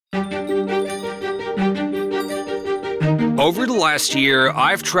Over the last year,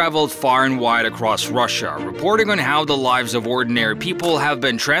 I've traveled far and wide across Russia, reporting on how the lives of ordinary people have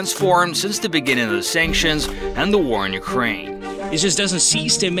been transformed since the beginning of the sanctions and the war in Ukraine. It just doesn't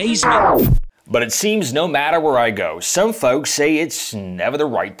cease to amaze me. But it seems no matter where I go, some folks say it's never the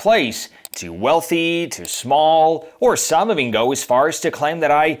right place, too wealthy, too small, or some even go as far as to claim that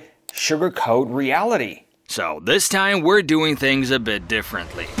I sugarcoat reality. So this time we're doing things a bit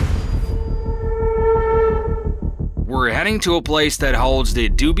differently. We're heading to a place that holds the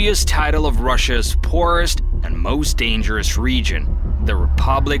dubious title of Russia's poorest and most dangerous region, the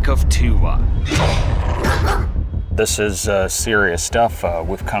Republic of Tuva. This is serious stuff.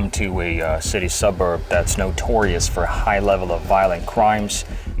 We've come to a city suburb that's notorious for a high level of violent crimes.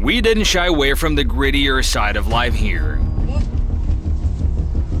 We didn't shy away from the grittier side of life here.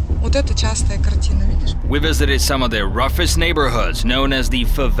 We visited some of the roughest neighborhoods known as the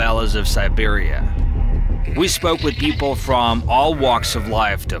favelas of Siberia. We spoke with people from all walks of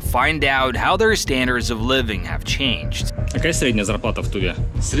life to find out how their standards of living have changed. Какая средняя зарплата в Туве?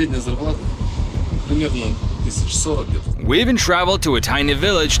 Средняя зарплата примерно 1040 где-то. We even traveled to a tiny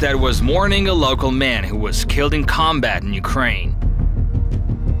village that was mourning a local man who was killed in combat in Ukraine.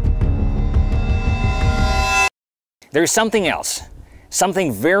 There's something else,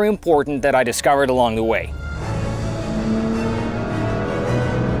 something very important that I discovered along the way.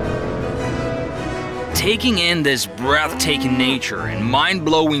 Taking in this breathtaking nature and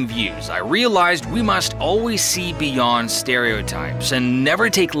mind-blowing views, I realized we must always see beyond stereotypes and never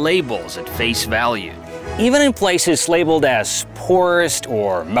take labels at face value. Even in places labeled as poorest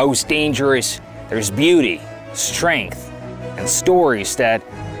or most dangerous, there's beauty, strength, and stories that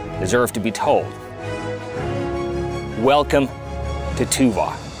deserve to be told. Welcome to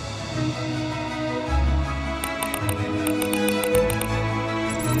Tuva.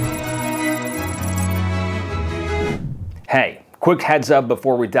 Hey, quick heads up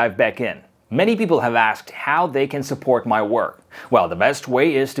before we dive back in. Many people have asked how they can support my work. Well, the best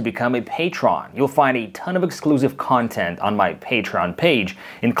way is to become a patron. You'll find a ton of exclusive content on my Patreon page,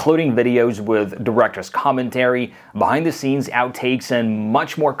 including videos with director's commentary, behind-the-scenes outtakes, and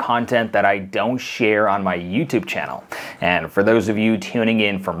much more content that I don't share on my YouTube channel. And for those of you tuning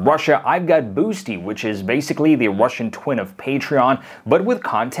in from Russia, I've got Boosty, which is basically the Russian twin of Patreon, but with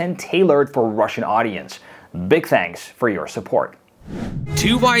content tailored for a Russian audience. Big thanks for your support.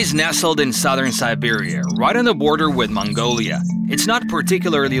 Tuva is nestled in southern Siberia, right on the border with Mongolia. It's not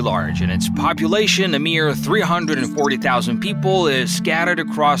particularly large, and its population, a mere 340,000 people, is scattered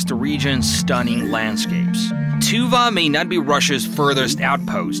across the region's stunning landscapes. Tuva may not be Russia's furthest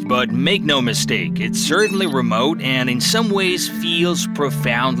outpost, but make no mistake, it's certainly remote and in some ways feels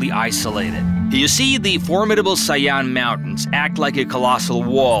profoundly isolated. You see, the formidable Sayan Mountains act like a colossal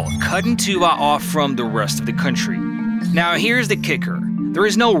wall, cutting Tuva off from the rest of the country. Now here's the kicker. There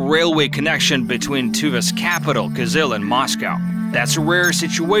is no railway connection between Tuva's capital, Kyzyl, and Moscow. That's a rare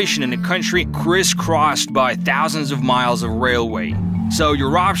situation in a country crisscrossed by thousands of miles of railway. So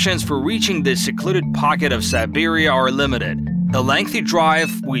your options for reaching this secluded pocket of Siberia are limited. A lengthy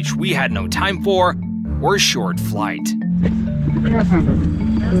drive, which we had no time for, or a short flight.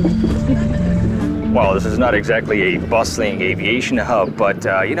 Well, this is not exactly a bustling aviation hub, but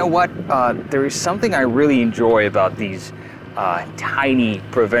you know what? There is something I really enjoy about these tiny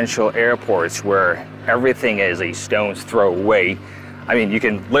provincial airports where everything is a stone's throw away. I mean, you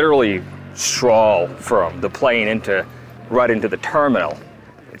can literally stroll from the plane right into the terminal.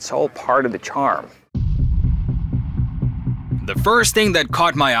 It's all part of the charm. The first thing that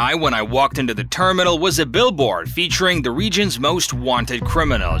caught my eye when I walked into the terminal was a billboard featuring the region's most wanted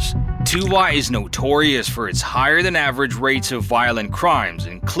criminals. Tuva is notorious for its higher-than-average rates of violent crimes,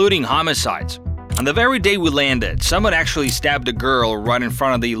 including homicides. On the very day we landed, someone actually stabbed a girl right in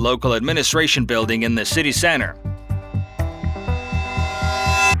front of the local administration building in the city center.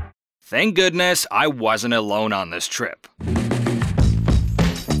 Thank goodness I wasn't alone on this trip.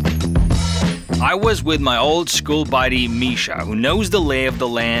 I was with my old school buddy Misha, who knows the lay of the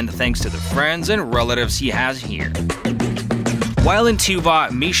land thanks to the friends and relatives he has here. While in Tuva,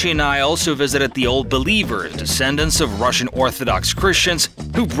 Misha and I also visited the Old Believers, descendants of Russian Orthodox Christians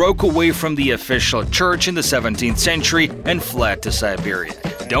who broke away from the official church in the 17th century and fled to Siberia.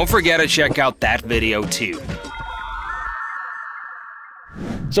 Don't forget to check out that video too.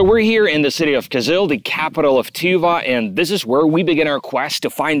 So we're here in the city of Kyzyl, the capital of Tuva, and this is where we begin our quest to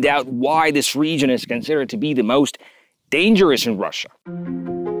find out why this region is considered to be the most dangerous in Russia.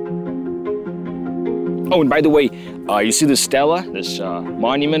 Oh, and by the way, you see this stela, this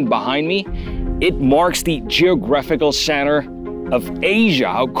monument behind me? It marks the geographical center of Asia.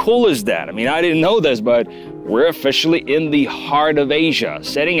 How cool is that? I mean, I didn't know this, but we're officially in the heart of Asia,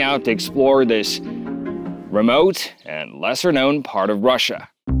 setting out to explore this remote and lesser-known part of Russia.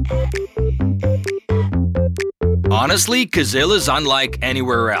 Honestly, Kyzyl is unlike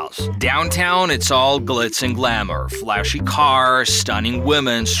anywhere else. Downtown, it's all glitz and glamour, flashy cars, stunning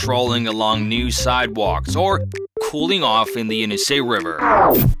women strolling along new sidewalks, or cooling off in the Yenisei River.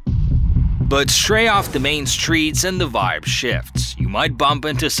 But stray off the main streets and the vibe shifts. You might bump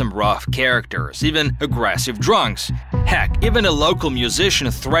into some rough characters, even aggressive drunks. Heck, even a local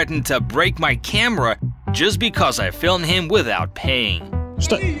musician threatened to break my camera just because I filmed him without paying.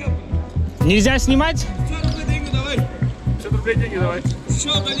 Что? Нельзя снимать?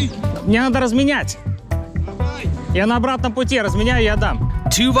 Мне надо разменять. Я на обратном пути, разменяю, я дам.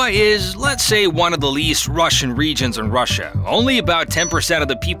 Tuva is, let's say, one of the least Russian regions in Russia. Only about 10% of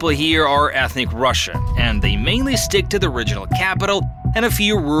the people here are ethnic Russian, and they mainly stick to the regional capital and a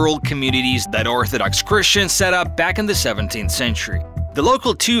few rural communities that Orthodox Christians set up back in the 17th century. The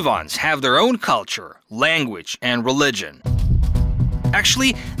local Tuvans have their own culture, language, and religion.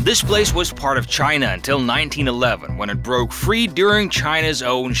 Actually, this place was part of China until 1911, when it broke free during China's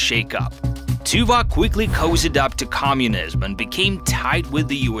own shake-up. Tuva quickly cozied up to communism and became tight with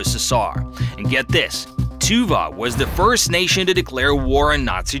the USSR. And get this, Tuva was the first nation to declare war on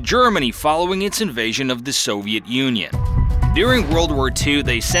Nazi Germany following its invasion of the Soviet Union. During World War II,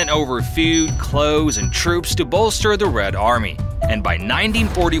 they sent over food, clothes, and troops to bolster the Red Army. And by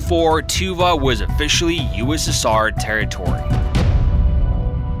 1944, Tuva was officially USSR territory.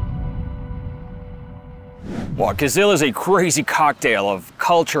 Well, Kyzyl is a crazy cocktail of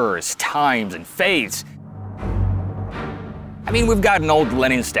cultures, times, and faiths. I mean, we've got an old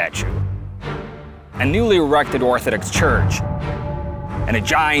Lenin statue, a newly erected Orthodox church, and a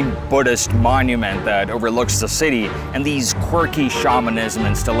giant Buddhist monument that overlooks the city, and these quirky shamanism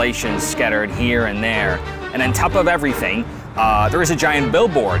installations scattered here and there. And on top of everything, there is a giant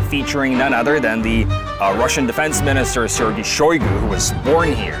billboard featuring none other than the Russian Defense Minister Sergei Shoigu, who was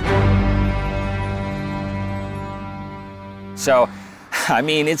born here. So, I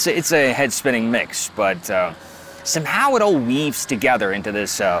mean, it's a head-spinning mix, but somehow it all weaves together into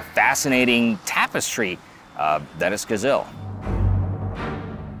this fascinating tapestry that is Kyzyl.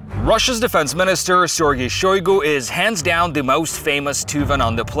 Russia's defense minister Sergei Shoigu is hands down the most famous Tuvan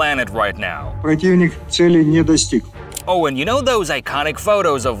on the planet right now. Противник цели не достиг. Oh, and you know those iconic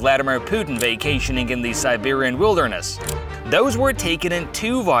photos of Vladimir Putin vacationing in the Siberian wilderness? Those were taken in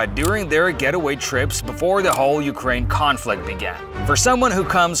Tuva during their getaway trips before the whole Ukraine conflict began. For someone who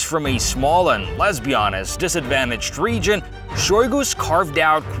comes from a small and, let's be honest, disadvantaged region, Shoigu's carved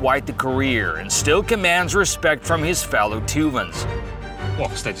out quite the career and still commands respect from his fellow Tuvans. О,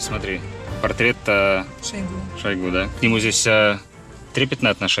 кстати, смотри, портрет Шойгу, да? К нему здесь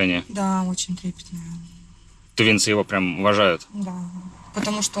трепетное отношение. Да, очень трепетное. Тувинцы его прям уважают. Да,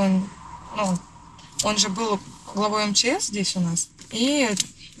 потому что он же был главой МЧС здесь у нас и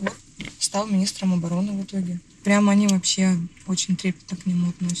вот стал министром обороны в итоге. Прямо они вообще очень трепетно к нему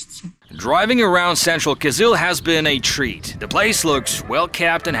относятся. Driving around central Kyzyl has been a treat. The place looks well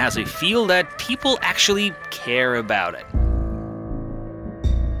kept and has a feel that people actually care about it.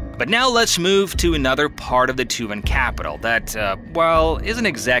 But now let's move to another part of the Tuvan capital that, well, isn't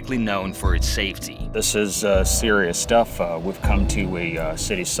exactly known for its safety. This is serious stuff. We've come to a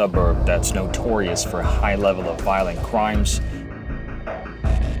city suburb that's notorious for a high level of violent crimes.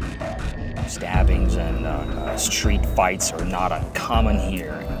 Stabbings and street fights are not uncommon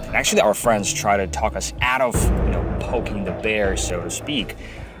here. And actually, our friends try to talk us out of, poking the bear, so to speak.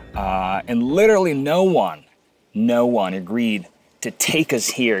 And literally no one agreed to take us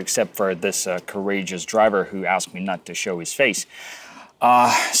here except for this courageous driver who asked me not to show his face.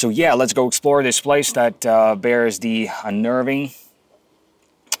 So yeah, let's go explore this place that bears the unnerving,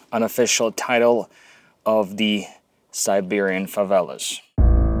 unofficial title of the Siberian favelas.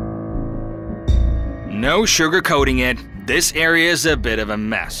 No sugarcoating it, this area is a bit of a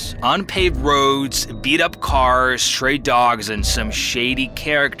mess. Unpaved roads, beat-up cars, stray dogs, and some shady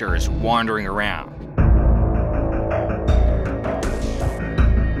characters wandering around.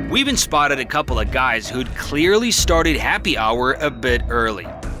 We even spotted a couple of guys who'd clearly started happy hour a bit early.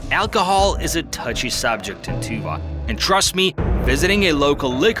 Alcohol is a touchy subject in Tuva, and trust me, visiting a local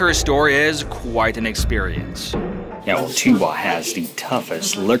liquor store is quite an experience. Yeah, well, Tuva has the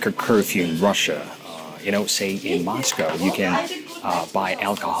toughest liquor curfew in Russia. Say in Moscow, you can buy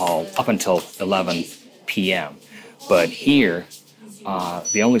alcohol up until 11 p.m. But here,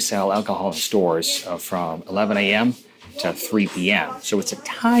 they only sell alcohol in stores from 11 a.m. to 3 p.m. So it's a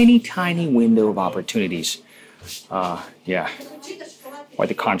tiny, tiny window of opportunities Yeah. Quite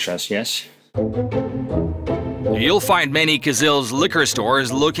the contrast, yes? You'll find many Kizil's liquor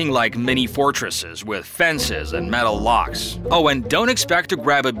stores looking like mini fortresses with fences and metal locks. Oh, and don't expect to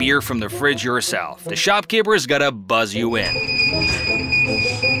grab a beer from the fridge yourself. The shopkeeper's gotta buzz you in.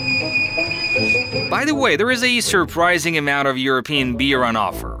 By the way, there is a surprising amount of European beer on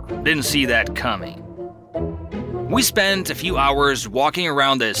offer. Didn't see that coming. We spent a few hours walking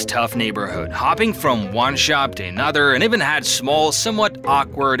around this tough neighborhood, hopping from one shop to another, and even had small, somewhat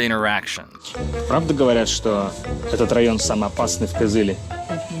awkward interactions. Правда говорят, что этот район самый опасный в Кызыле?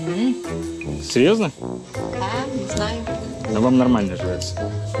 Серьезно? Да, не знаю. Но вам нормально живется?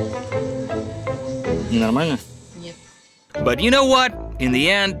 Не нормально? Нет. But you know what? In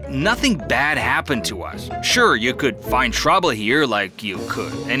the end, nothing bad happened to us. Sure, you could find trouble here like you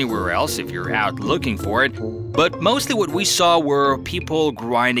could anywhere else if you're out looking for it, but mostly what we saw were people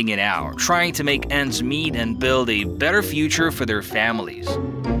grinding it out, trying to make ends meet and build a better future for their families.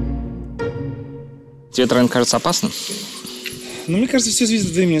 Тебе этот район кажется опасным? Ну, мне кажется, все зависит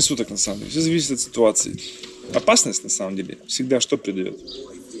от времени суток, на самом деле. Все зависит от ситуации. Опасность, на самом деле, всегда что придает?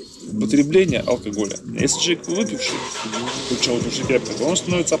 Употребление алкоголя. Если человек выпивший, очень крепко, то он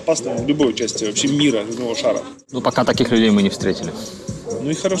становится опасным в любой части вообще мира, земного шара. Ну, пока таких людей мы не встретили. Ну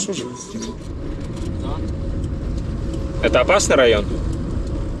и хорошо же. Это опасный район?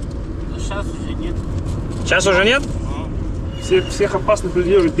 Сейчас уже нет. Сейчас уже нет? Всех опасных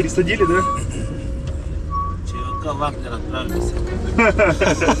людей уже пересадили, да? ЧВК Вагнер отправился.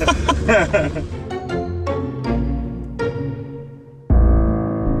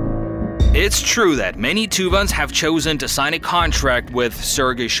 It's true that many Tuvans have chosen to sign a contract with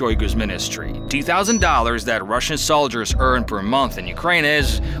Sergei Shoigu's ministry. $2,000 that Russian soldiers earn per month in Ukraine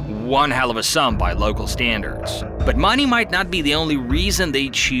is one hell of a sum by local standards. But money might not be the only reason they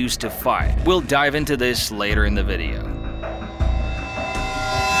choose to fight. We'll dive into this later in the video.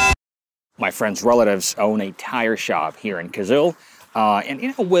 My friend's relatives own a tire shop here in Kizil. And you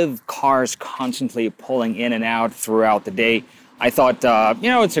know, with cars constantly pulling in and out throughout the day, I thought, you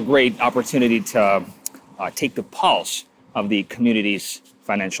know, it's a great opportunity to take the pulse of the community's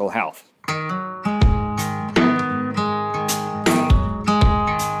financial health.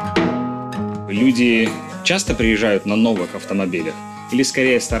 Люди часто приезжают на новых автомобилях или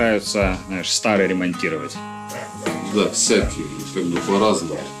скорее стараются, знаешь, старые ремонтировать? Да, всякие, как бы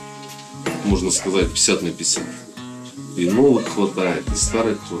по-разному. Можно сказать 50 на 50. И новых хватает, и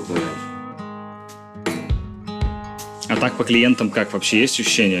старых хватает. А так по клиентам как вообще есть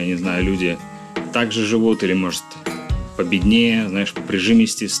ощущение, не знаю, люди так же живут или, может, победнее, знаешь,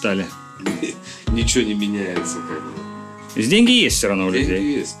 поприжимистее стали? Ничего не меняется, как бы. То есть деньги есть все равно у людей?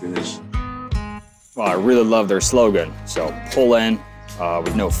 Деньги есть, конечно. Well, I really love their slogan. So pull in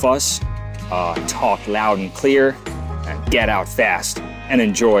with no fuss, talk loud and clear, and get out fast and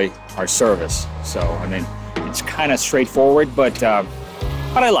enjoy our service. So, I mean, it's kind of straightforward, but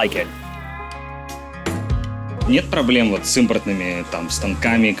I like it. Нет проблем вот с импортными там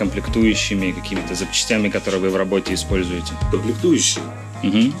станками, комплектующими, какими-то запчастями, которые вы в работе используете? Комплектующий?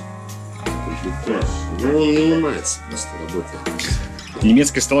 Угу. Ну, он не ломается, просто работает.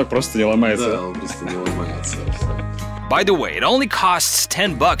 Немецкий станок просто не ломается? Да, он просто не ломается. By the way, it only costs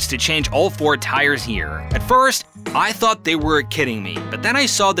 $10 to change all 4 tires here. At first, I thought they were kidding me, but then I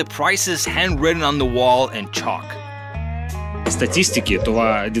saw the prices handwritten on the wall in chalk. Статистики,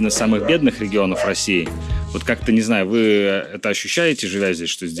 Тува один из самых бедных регионов России. Вот как-то, не знаю, вы это ощущаете, живя здесь,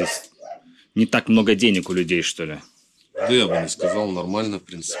 что здесь не так много денег у людей, что ли? Да я бы не сказал, нормально, в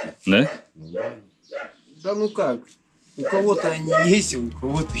принципе. Да? Да ну как? У кого-то они есть, у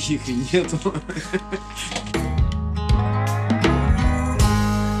кого-то их и нету.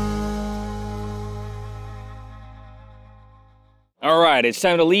 All right, it's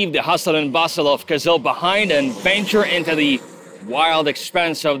time to leave the hustle and bustle of Kizil behind and venture into the wild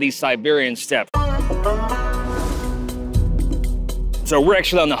expanse of the Siberian steppe. So we're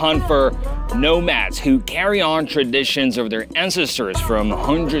actually on the hunt for nomads who carry on traditions of their ancestors from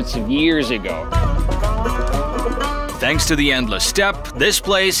hundreds of years ago. Thanks to the endless steppe, this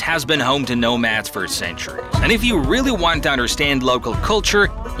place has been home to nomads for centuries. And if you really want to understand local culture,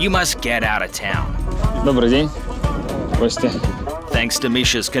 you must get out of town. Добрый день. Костя. Thanks to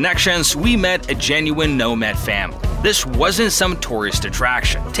Misha's connections, we met a genuine nomad family. This wasn't some tourist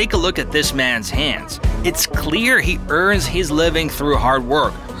attraction. Take a look at this man's hands. It's clear he earns his living through hard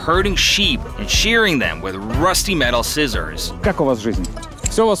work, herding sheep and shearing them with rusty metal scissors. Как у вас жизнь?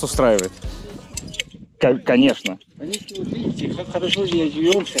 Все вас устраивает? Конечно. Конечно, вот видите, как хорошо здесь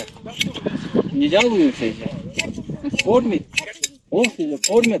живемся. Не жалуемся. Кормит. Он себя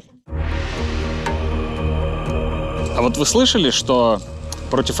кормит. А вот вы слышали, что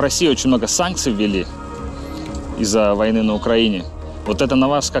против России очень много санкций ввели из-за войны на Украине? Вот это на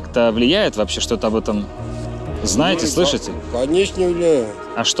вас как-то влияет вообще? Что-то об этом знаете, слышите? Конечно, влияет.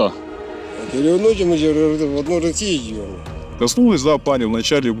 А что? Переводим мы же в одну Россию. Коснулось, да, парень,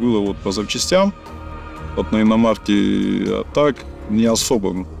 вначале было вот по запчастям, вот на иномарке, а так не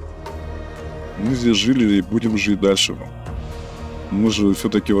особо. Мы здесь жили и будем жить дальше. Мы же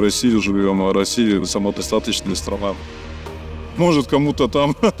все-таки в России живем, а Россия самодостаточная страна. Может, кому-то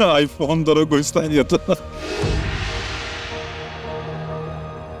там iPhone дорогой станет.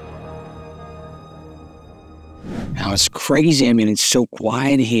 Now it's crazy. I mean, it's so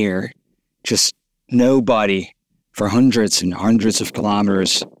quiet here. Just nobody for hundreds and hundreds of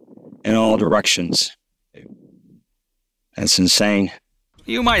kilometers in all directions. That's insane.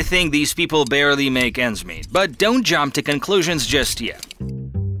 You might think these people barely make ends meet, but don't jump to conclusions just yet.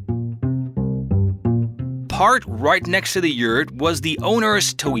 Parked right next to the yurt was the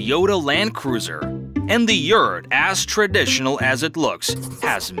owner's Toyota Land Cruiser. And the yurt, as traditional as it looks,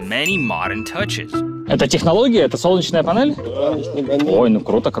 has many modern touches. Это технология? Это солнечная панель? Ой, ну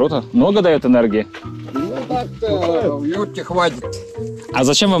круто, круто. Много дает энергии. Ну так-то в юрте хватит. А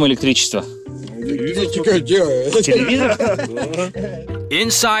зачем вам электричество? Телевизор?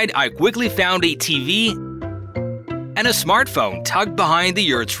 Inside, I quickly found a TV and a smartphone tucked behind the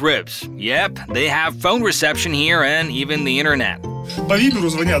yurt's ribs. Yep, they have phone reception here and even the internet. По Виберу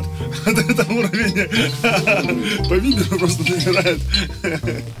звонят. Это уровень. По Виберу просто набирают.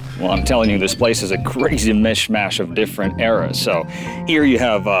 Well, I'm telling you, this place is a crazy mishmash of different eras. So here you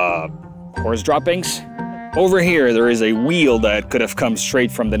have horse droppings. Over here, there is a wheel that could have come straight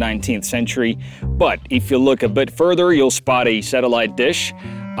from the 19th century. But if you look a bit further, you'll spot a satellite dish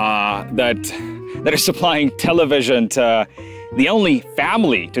that is supplying television to the only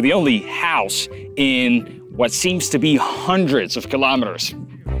family, to the only house in what seems to be hundreds of kilometers.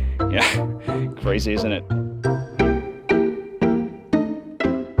 Yeah, crazy, isn't it?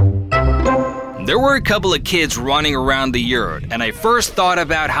 There were a couple of kids running around the yurt, and I first thought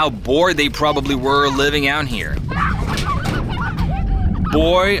about how bored they probably were living out here.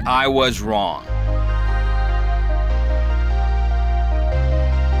 Boy, I was wrong.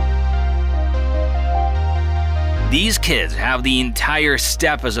 These kids have the entire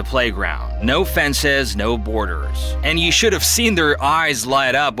steppe as a playground. No fences, no borders. And you should have seen their eyes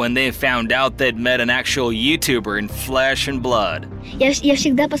light up when they found out they'd met an actual YouTuber in flesh and blood. Я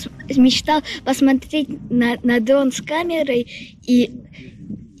всегда мечтал посмотреть на дрон с камерой и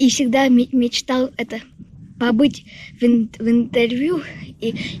всегда мечтал побыть в интервью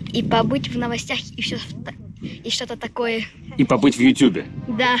и побыть в новостях и что-то такое. И побыть в Ютубе.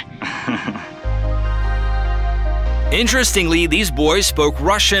 Да. Interestingly, these boys spoke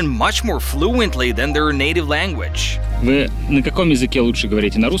Russian much more fluently than their native language. Вы на каком языке лучше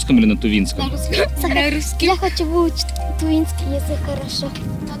говорите, на русском или на тувинском? На русском. Я хочу выучить тувинский язык хорошо.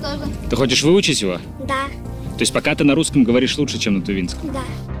 Ты хочешь выучить его? Да. То есть пока ты на русском говоришь лучше, чем на тувинском? Да.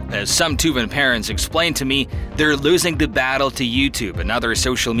 As some Tuvan parents explained to me, they're losing the battle to YouTube and other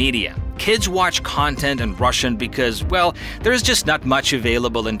social media. Kids watch content in Russian because, well, there's just not much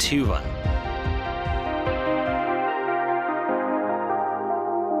available in Tuvan.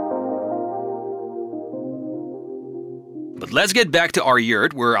 But let's get back to our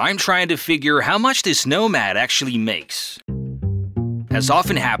yurt, where I'm trying to figure how much this nomad actually makes. As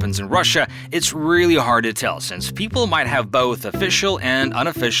often happens in Russia, it's really hard to tell since people might have both official and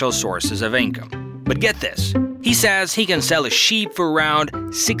unofficial sources of income. But get this, he says he can sell a sheep for around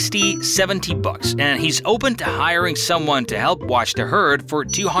 60, 70 bucks, and he's open to hiring someone to help watch the herd for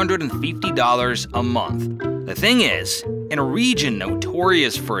 $250 a month. The thing is, in a region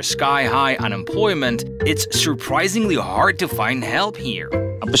notorious for sky-high unemployment, it's surprisingly hard to find help here.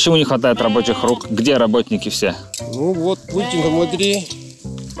 А почему не хватает рабочих рук? Где работники все? Ну вот, Путин, смотри,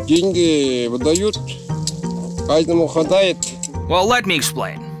 деньги выдают, каждому хватает. Well, let me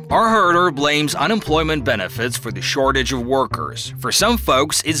explain. Our herder blames unemployment benefits for the shortage of workers. For some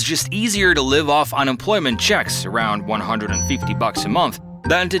folks, it's just easier to live off unemployment checks, around 150 bucks a month,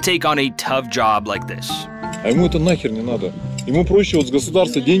 than to take on a tough job like this. А ему это нахер не надо. Ему проще вот с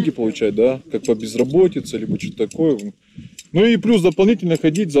государства деньги получать, да, как по безработице, либо что-то такое. Ну и плюс дополнительно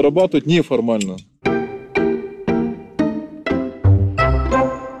ходить, зарабатывать неформально.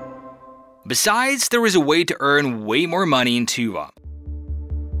 Besides, there is a way to earn way more money in Tuva.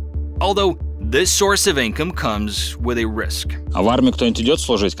 Although, this source of income comes with a risk. А в армию кто-нибудь идет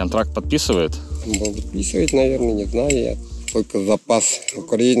служить, контракт подписывает? Подписывает, наверное, не знаю я. Только запас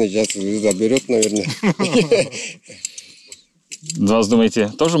Украины сейчас заберет, наверное. Вас, думаете,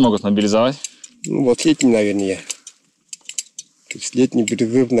 тоже могут мобилизовать? Ну, вот этим, наверное. Летний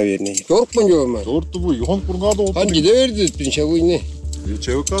призыв, наверное. Торг понимаешь? Торг твой, он кургадал. А где верит пенсионный не?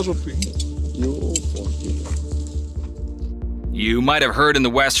 Чего кажут ты? You might have heard in the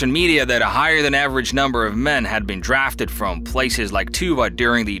Western media that a higher than average number of men had been drafted from places like Tuva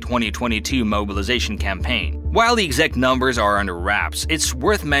during the 2022 mobilization campaign. While the exact numbers are under wraps, it's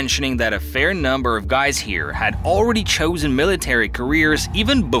worth mentioning that a fair number of guys here had already chosen military careers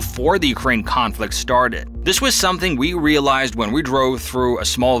even before the Ukraine conflict started. This was something we realized when we drove through a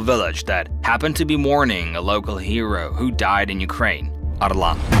small village that happened to be mourning a local hero who died in Ukraine,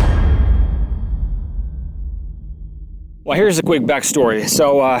 Arlan. Well, here's a quick backstory.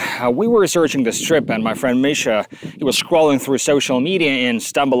 So we were researching this trip, and my friend Misha, he was scrolling through social media and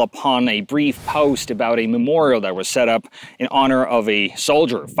stumbled upon a brief post about a memorial that was set up in honor of a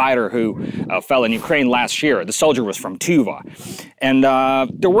fighter who fell in Ukraine last year. The soldier was from Tuva. And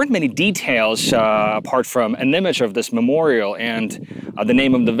there weren't many details apart from an image of this memorial and the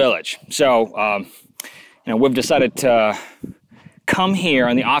name of the village. So, we've decided to come here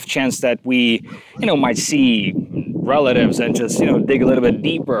on the off chance that we, might see relatives and just, dig a little bit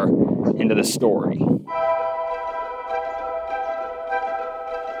deeper into the story.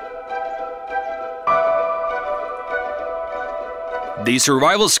 The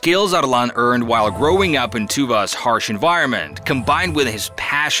survival skills Arlan earned while growing up in Tuva's harsh environment, combined with his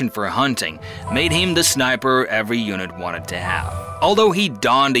passion for hunting, made him the sniper every unit wanted to have. Although he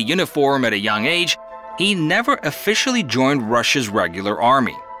donned a uniform at a young age, he never officially joined Russia's regular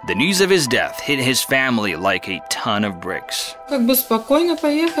army. The news of his death hit his family like a ton of bricks. Как бы спокойно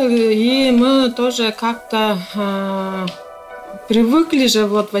поехали, и мы тоже как-то привыкли же,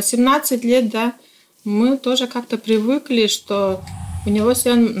 18 лет, да, мы тоже как-то привыкли, что у него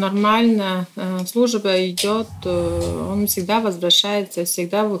все нормально, служба идет, он всегда возвращается,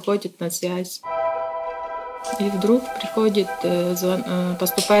 всегда выходит на связь. И вдруг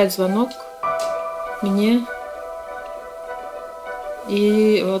поступает звонок мне,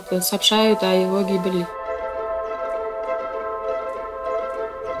 и сообщают о его гибели.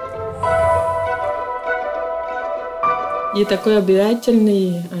 И такой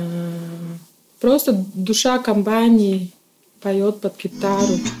обаятельный, просто душа компании поет под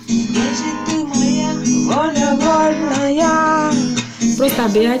гитару. Просто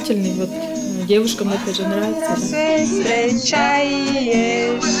обаятельный, девушкам это же нравится.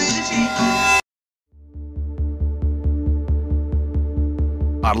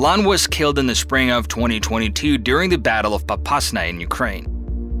 Arlan was killed in the spring of 2022 during the Battle of Popasna in Ukraine.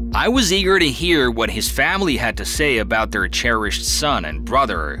 I was eager to hear what his family had to say about their cherished son and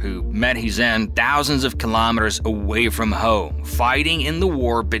brother who met his end thousands of kilometers away from home, fighting in the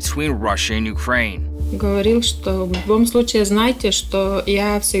war between Russia and Ukraine. Говорил, что в любом случае знайте, что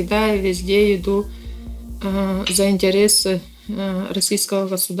я всегда и везде иду за интересы российского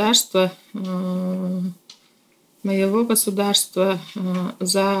государства, моего государства,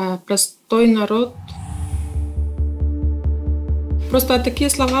 за простой народ. Просто такие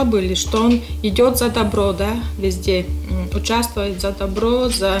слова были, что он идет за добро, да, везде, участвует за добро,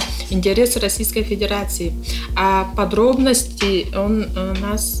 за интересы Российской Федерации. А подробности он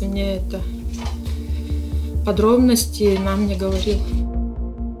подробности нам не говорил.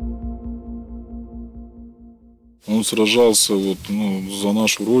 Он сражался за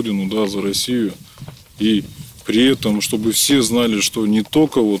нашу родину, да, за Россию. И при этом, чтобы все знали, что не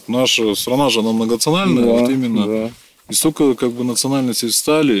только наша страна же, она многонациональная, да, именно. Да. И столько национальностей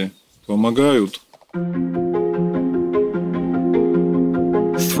встали, помогают.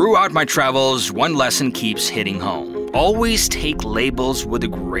 Throughout my travels, one lesson keeps hitting home. Always take labels with a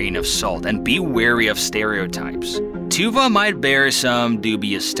grain of salt and be wary of stereotypes. Tuva might bear some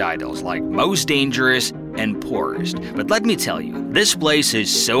dubious titles like most dangerous and poorest, but let me tell you, this place is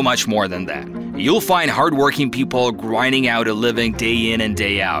so much more than that. You'll find hardworking people grinding out a living day in and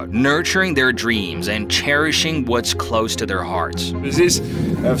day out, nurturing their dreams and cherishing what's close to their hearts. Здесь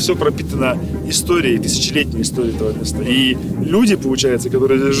все пропитано историей, тысячелетней историей этого места. И люди, получается,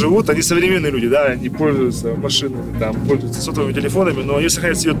 которые здесь живут, они современные люди, да, они пользуются машинами, пользуются сотовыми телефонами, но они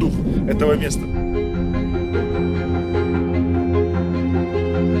сохраняют себе дух этого места.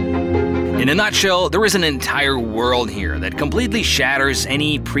 In a nutshell, there is an entire world here that completely shatters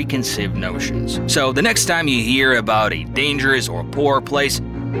any preconceived notions. So the next time you hear about a dangerous or poor place,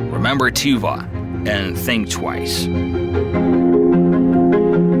 remember Tuva and think twice.